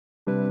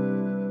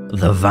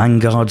The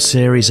Vanguard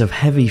series of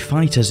heavy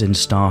fighters in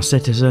Star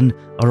Citizen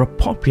are a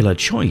popular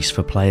choice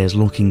for players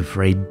looking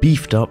for a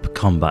beefed up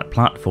combat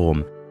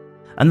platform,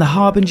 and the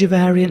Harbinger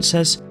variant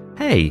says,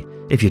 hey,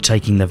 if you're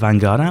taking the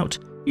Vanguard out,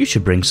 you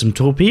should bring some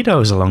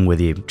torpedoes along with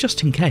you,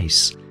 just in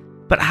case.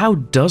 But how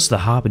does the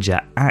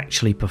Harbinger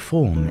actually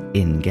perform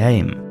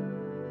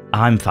in-game?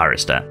 I'm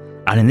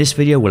Forrester, and in this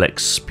video we'll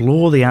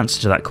explore the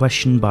answer to that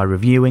question by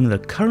reviewing the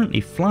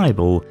currently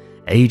flyable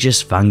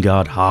Aegis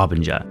Vanguard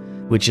Harbinger,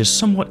 which is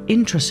somewhat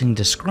interestingly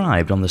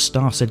described on the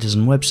Star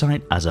Citizen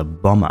website as a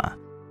bomber.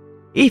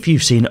 If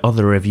you've seen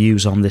other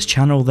reviews on this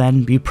channel,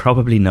 then you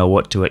probably know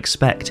what to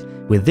expect,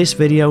 with this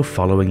video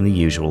following the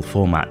usual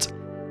format.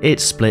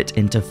 It's split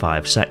into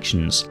 5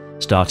 sections,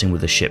 starting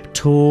with a ship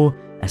tour,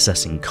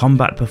 assessing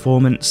combat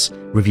performance,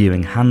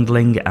 reviewing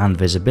handling and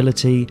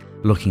visibility,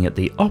 looking at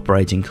the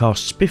operating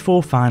costs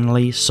before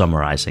finally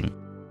summarising.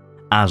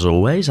 As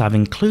always, I've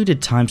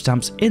included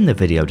timestamps in the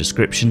video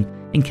description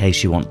in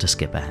case you want to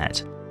skip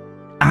ahead.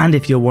 And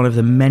if you're one of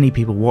the many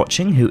people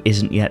watching who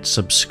isn't yet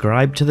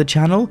subscribed to the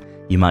channel,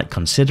 you might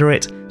consider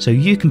it so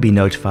you can be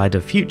notified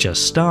of future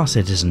Star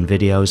Citizen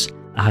videos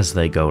as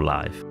they go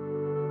live.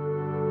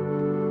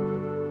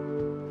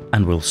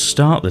 And we'll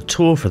start the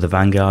tour for the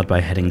Vanguard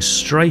by heading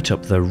straight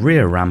up the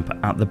rear ramp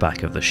at the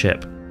back of the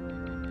ship.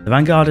 The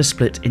Vanguard is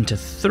split into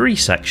 3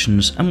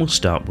 sections and we'll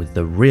start with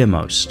the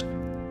rearmost.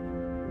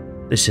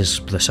 This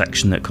is the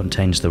section that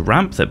contains the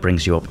ramp that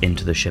brings you up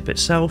into the ship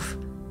itself,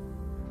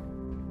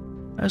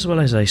 as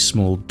well as a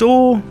small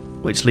door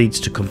which leads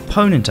to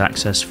component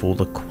access for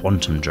the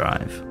quantum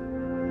drive.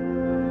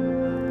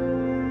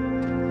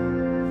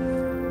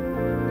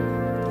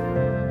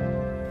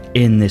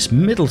 In this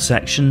middle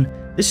section,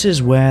 this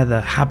is where the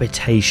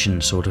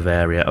habitation sort of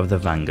area of the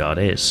Vanguard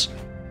is.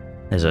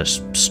 There's a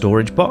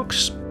storage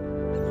box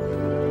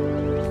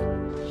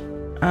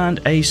and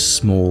a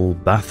small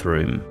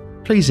bathroom.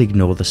 Please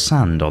ignore the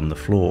sand on the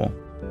floor.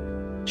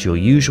 It's your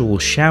usual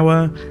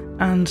shower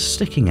and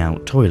sticking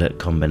out toilet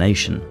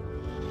combination.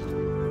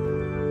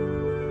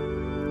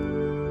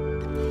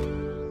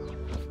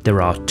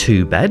 There are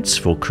 2 beds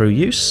for crew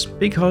use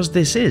because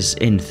this is,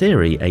 in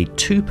theory, a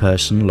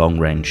 2-person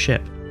long-range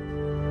ship.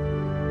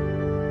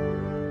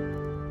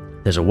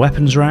 There's a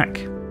weapons rack,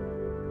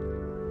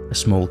 a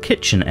small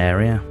kitchen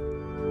area,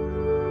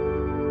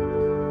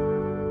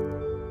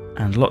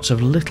 and lots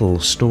of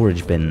little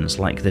storage bins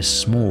like this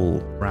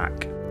small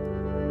rack.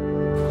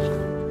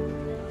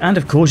 And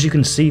of course you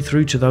can see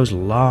through to those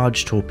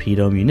large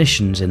torpedo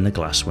munitions in the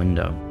glass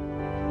window.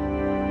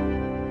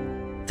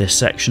 This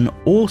section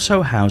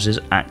also houses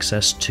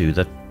access to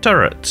the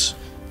turret.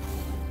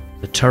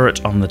 The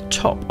turret on the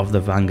top of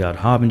the Vanguard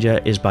Harbinger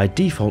is by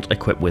default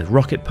equipped with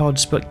rocket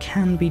pods but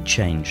can be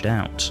changed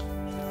out.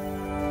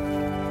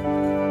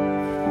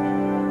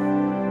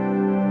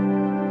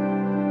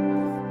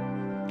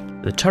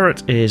 The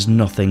turret is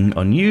nothing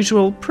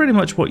unusual, pretty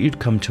much what you'd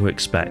come to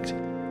expect.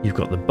 You've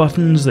got the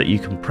buttons that you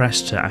can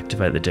press to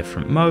activate the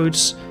different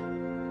modes,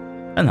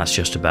 and that's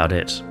just about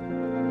it.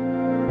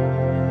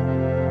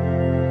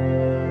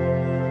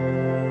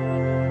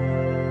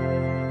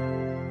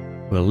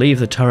 We'll leave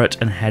the turret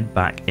and head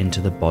back into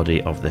the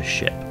body of the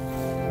ship.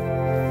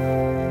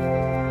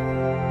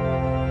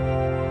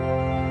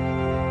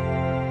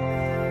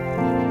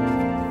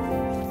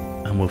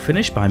 And we'll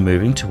finish by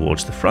moving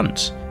towards the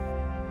front.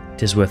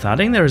 It is worth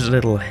adding there is a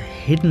little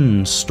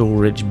hidden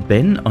storage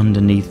bin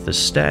underneath the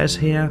stairs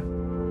here.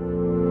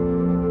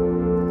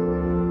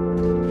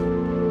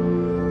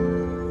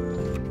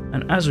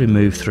 And as we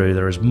move through,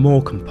 there is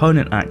more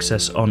component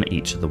access on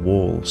each of the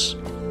walls.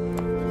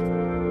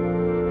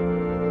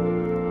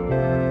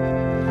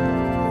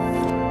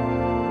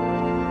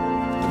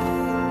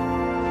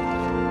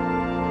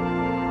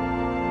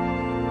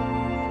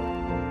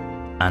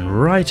 And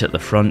right at the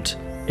front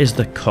is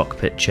the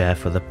cockpit chair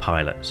for the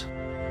pilot.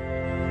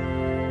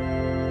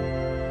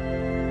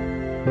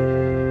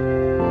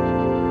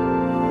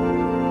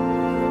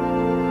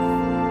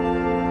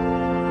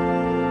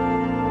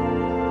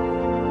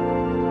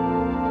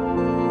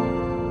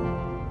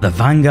 The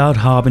Vanguard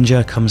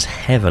Harbinger comes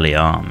heavily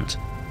armed.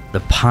 The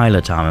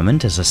pilot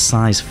armament is a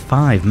size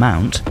 5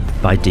 mount,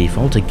 by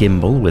default a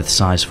gimbal with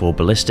size 4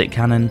 ballistic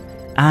cannon,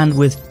 and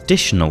with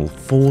additional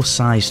 4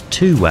 size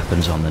 2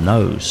 weapons on the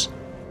nose.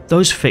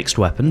 Those fixed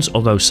weapons,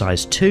 although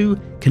size 2,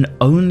 can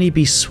only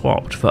be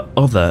swapped for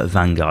other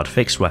Vanguard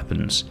fixed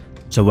weapons,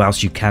 so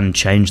whilst you can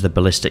change the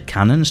ballistic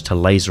cannons to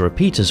laser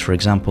repeaters for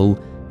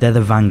example, they're the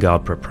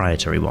Vanguard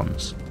proprietary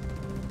ones.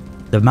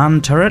 The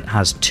man turret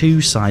has 2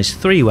 size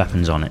 3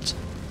 weapons on it.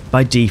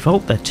 By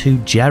default they're 2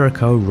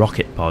 Jericho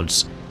rocket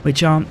pods,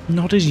 which are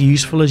not as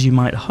useful as you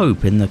might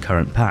hope in the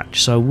current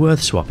patch, so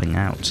worth swapping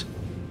out.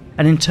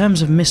 And in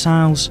terms of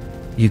missiles,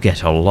 you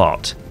get a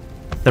lot.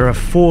 There are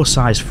 4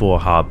 size 4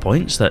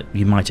 hardpoints that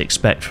you might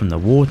expect from the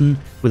Warden,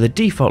 with a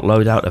default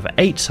loadout of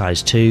 8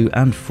 size 2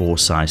 and 4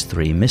 size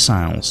 3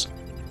 missiles.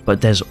 But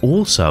there's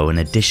also an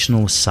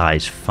additional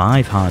size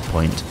 5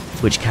 hardpoint,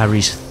 which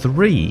carries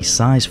 3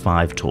 size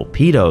 5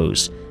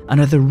 torpedoes,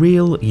 and are the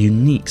real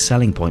unique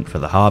selling point for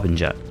the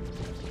Harbinger.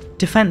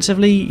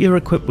 Defensively, you're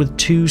equipped with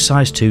 2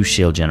 size 2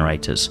 shield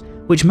generators,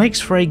 which makes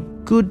for a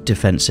good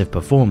defensive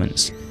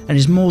performance and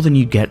is more than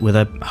you get with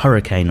a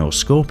Hurricane or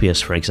Scorpius,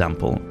 for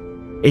example.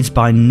 It's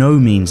by no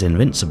means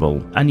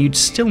invincible, and you'd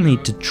still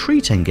need to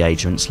treat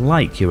engagements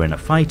like you're in a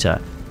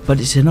fighter, but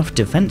it's enough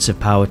defensive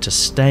power to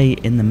stay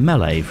in the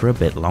melee for a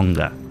bit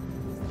longer.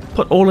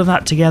 Put all of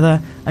that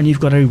together and you've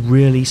got a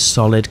really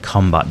solid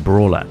combat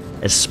brawler,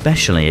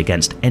 especially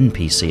against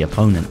NPC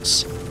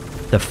opponents.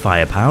 The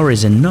firepower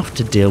is enough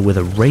to deal with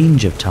a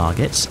range of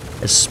targets,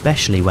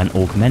 especially when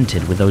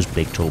augmented with those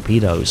big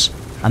torpedoes,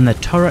 and the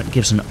turret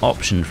gives an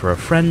option for a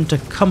friend to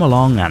come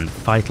along and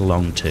fight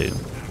along too.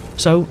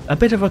 So a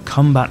bit of a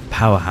combat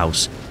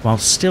powerhouse while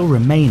still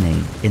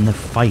remaining in the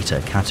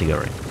fighter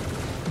category.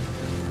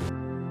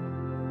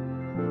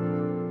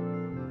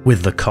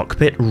 With the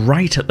cockpit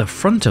right at the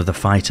front of the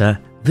fighter,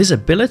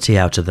 visibility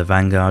out of the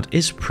Vanguard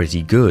is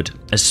pretty good,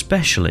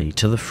 especially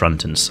to the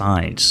front and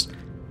sides.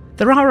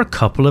 There are a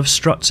couple of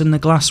struts in the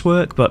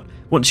glasswork, but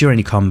once you're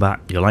in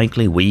combat, you're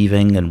likely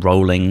weaving and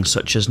rolling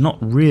such as not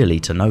really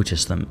to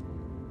notice them.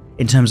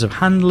 In terms of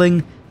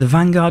handling, the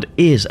Vanguard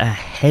is a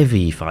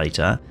heavy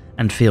fighter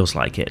and feels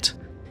like it.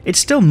 It's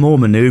still more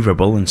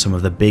manoeuvrable than some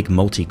of the big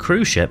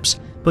multi-crew ships,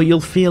 but you'll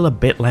feel a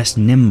bit less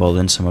nimble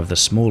than some of the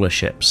smaller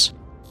ships.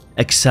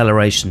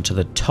 Acceleration to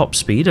the top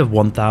speed of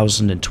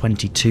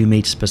 1022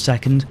 meters per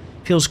second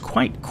feels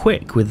quite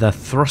quick with the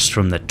thrust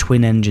from the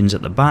twin engines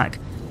at the back,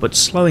 but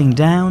slowing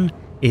down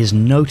is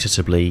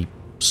noticeably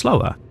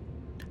slower.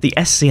 The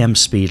SCM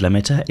speed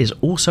limiter is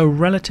also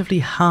relatively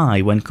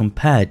high when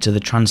compared to the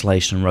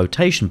translation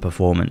rotation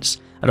performance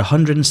at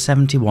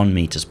 171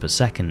 meters per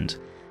second,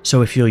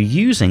 so if you're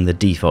using the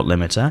default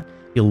limiter,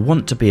 you'll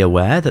want to be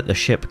aware that the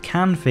ship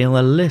can feel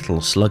a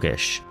little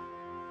sluggish.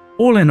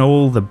 All in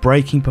all, the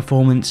braking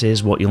performance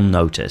is what you'll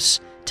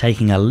notice,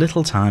 taking a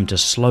little time to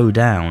slow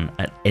down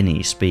at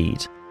any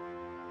speed.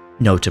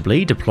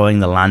 Notably, deploying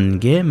the landing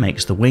gear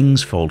makes the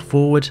wings fold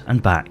forward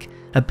and back,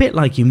 a bit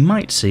like you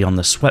might see on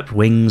the swept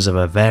wings of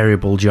a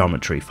variable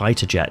geometry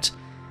fighter jet,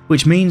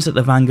 which means that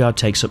the Vanguard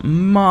takes up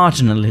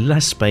marginally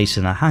less space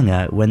in a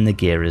hangar when the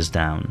gear is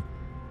down.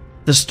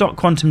 The stock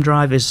quantum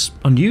drive is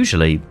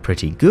unusually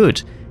pretty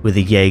good, with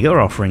the Jaeger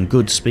offering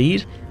good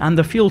speed and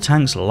the fuel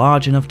tanks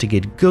large enough to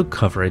get good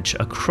coverage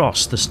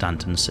across the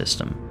Stanton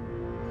system.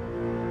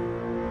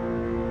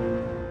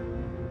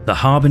 The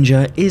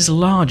Harbinger is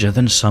larger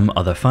than some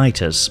other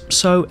fighters,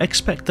 so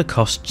expect the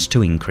costs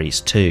to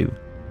increase too.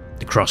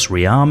 Across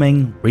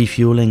rearming,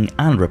 refueling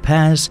and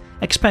repairs,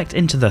 expect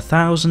into the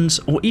thousands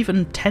or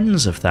even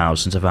tens of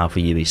thousands of Alpha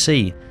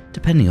UEC,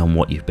 depending on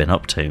what you've been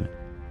up to.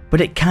 But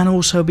it can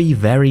also be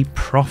very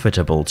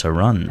profitable to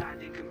run.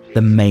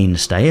 The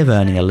mainstay of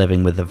earning a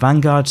living with the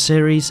Vanguard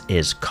series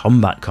is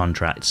combat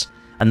contracts,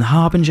 and the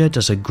Harbinger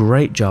does a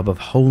great job of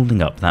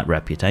holding up that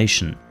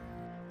reputation.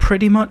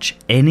 Pretty much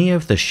any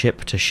of the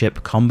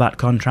ship-to-ship combat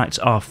contracts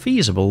are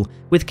feasible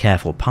with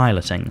careful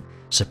piloting,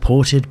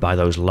 supported by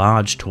those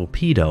large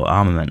torpedo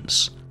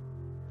armaments.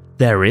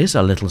 There is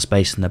a little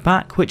space in the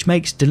back which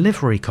makes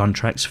delivery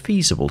contracts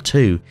feasible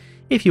too,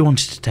 if you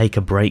wanted to take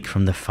a break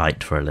from the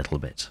fight for a little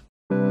bit.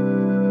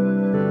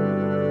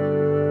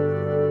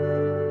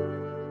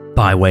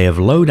 By way of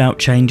loadout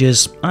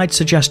changes, I'd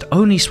suggest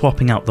only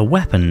swapping out the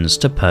weapons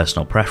to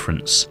personal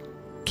preference.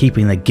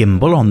 Keeping the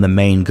gimbal on the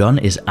main gun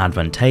is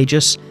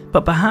advantageous,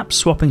 but perhaps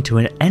swapping to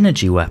an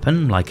energy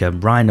weapon like a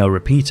Rhino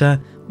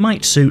repeater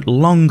might suit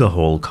longer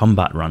haul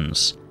combat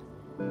runs.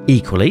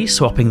 Equally,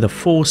 swapping the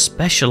 4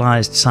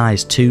 specialised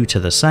size 2 to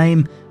the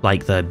same,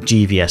 like the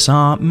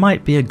GVSR,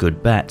 might be a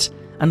good bet,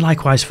 and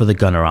likewise for the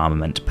gunner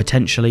armament,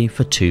 potentially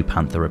for 2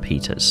 Panther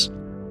repeaters.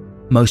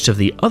 Most of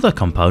the other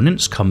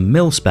components come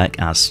mil-spec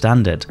as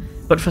standard,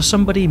 but for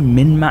somebody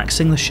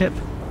min-maxing the ship,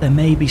 there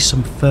may be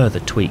some further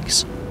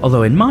tweaks,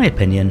 although in my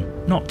opinion,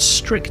 not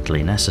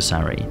strictly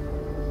necessary.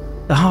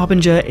 The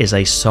Harbinger is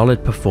a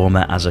solid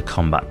performer as a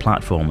combat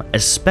platform,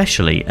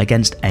 especially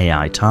against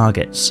AI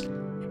targets.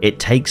 It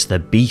takes the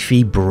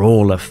beefy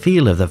brawler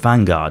feel of the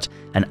Vanguard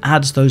and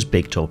adds those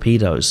big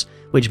torpedoes,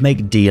 which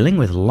make dealing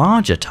with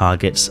larger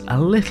targets a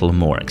little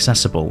more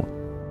accessible.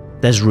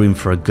 There's room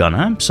for a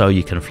gunner, so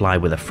you can fly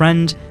with a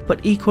friend,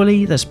 but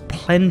equally there's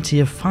plenty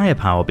of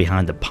firepower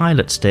behind the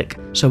pilot stick,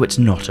 so it's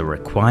not a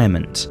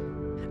requirement.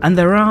 And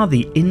there are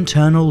the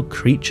internal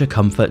creature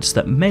comforts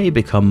that may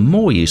become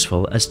more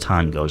useful as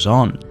time goes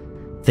on.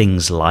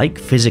 Things like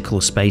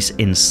physical space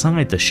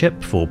inside the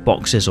ship for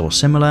boxes or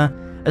similar,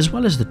 as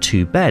well as the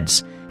 2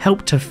 beds,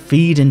 help to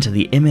feed into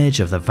the image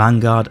of the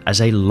Vanguard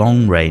as a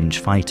long-range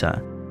fighter.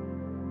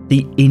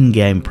 The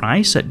in-game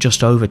price at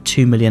just over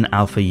 2 million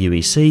Alpha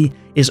UEC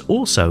is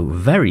also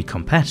very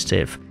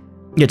competitive.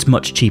 It's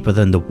much cheaper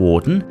than the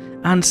Warden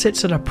and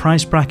sits at a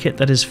price bracket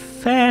that is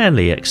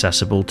fairly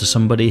accessible to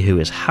somebody who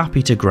is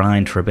happy to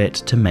grind for a bit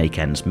to make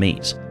ends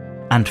meet.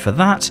 And for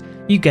that,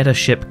 you get a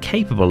ship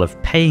capable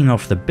of paying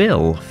off the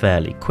bill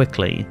fairly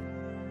quickly.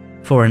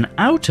 For an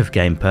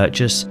out-of-game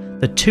purchase,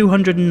 the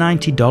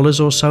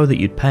 $290 or so that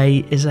you'd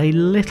pay is a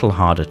little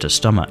harder to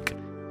stomach.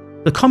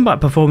 The combat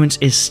performance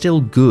is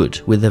still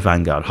good with the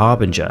Vanguard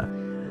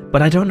Harbinger,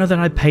 but I don't know that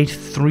I paid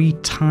 3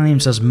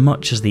 times as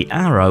much as the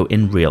Arrow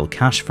in real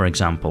cash, for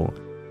example.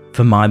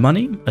 For my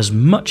money, as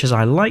much as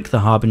I like the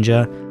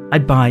Harbinger,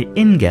 I'd buy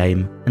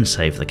in-game and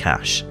save the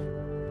cash.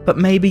 But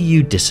maybe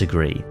you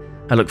disagree.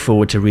 I look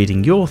forward to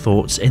reading your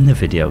thoughts in the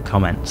video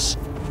comments.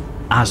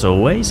 As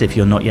always, if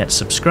you're not yet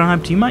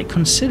subscribed, you might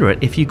consider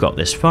it if you got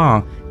this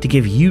far, to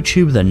give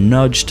YouTube the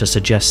nudge to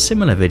suggest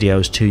similar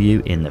videos to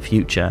you in the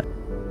future.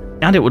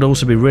 And it would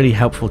also be really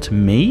helpful to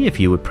me if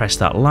you would press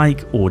that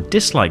like or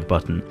dislike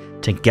button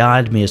to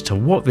guide me as to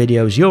what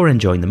videos you're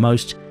enjoying the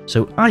most,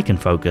 so I can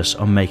focus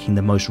on making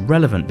the most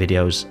relevant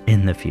videos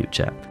in the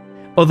future.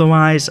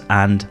 Otherwise,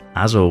 and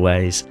as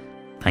always,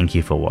 thank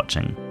you for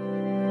watching.